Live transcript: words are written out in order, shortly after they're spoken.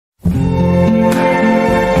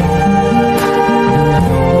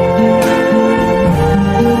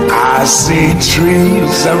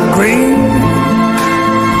trees of green,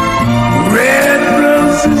 red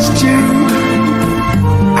roses too.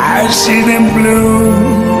 I see them bloom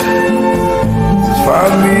for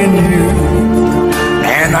me and you.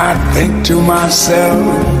 And I think to myself,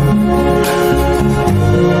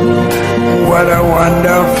 what a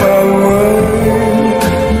wonderful world.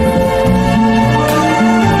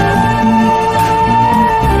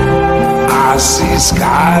 I see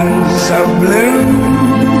skies of blue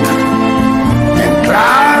and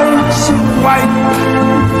clouds of white,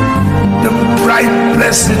 the bright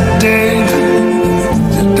blessed day,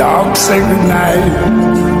 the dark sacred night.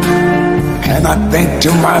 And I think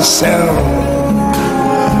to myself,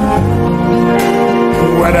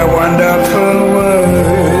 what a wonderful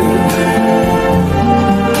world.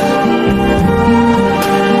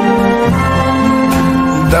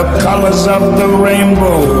 The colors of the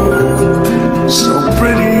rainbow, so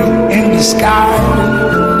pretty in the sky,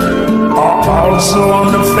 are also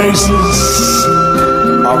on the faces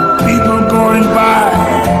of people going by.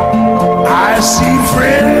 I see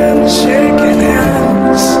friends shaking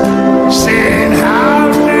hands, saying,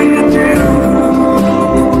 how do you do?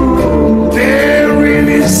 They're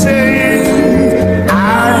really saying, I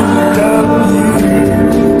love you.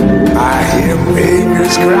 I hear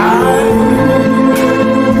babies cry,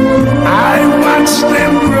 I watch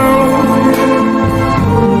them grow.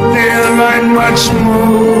 They'll learn much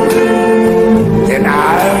more than I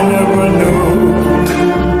never knew.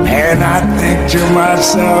 And I think to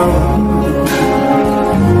myself,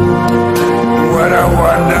 what a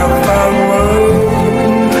wonderful world.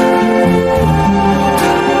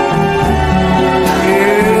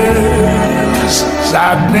 Yes, I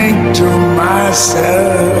think to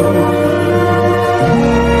myself,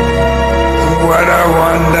 what a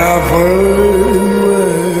wonderful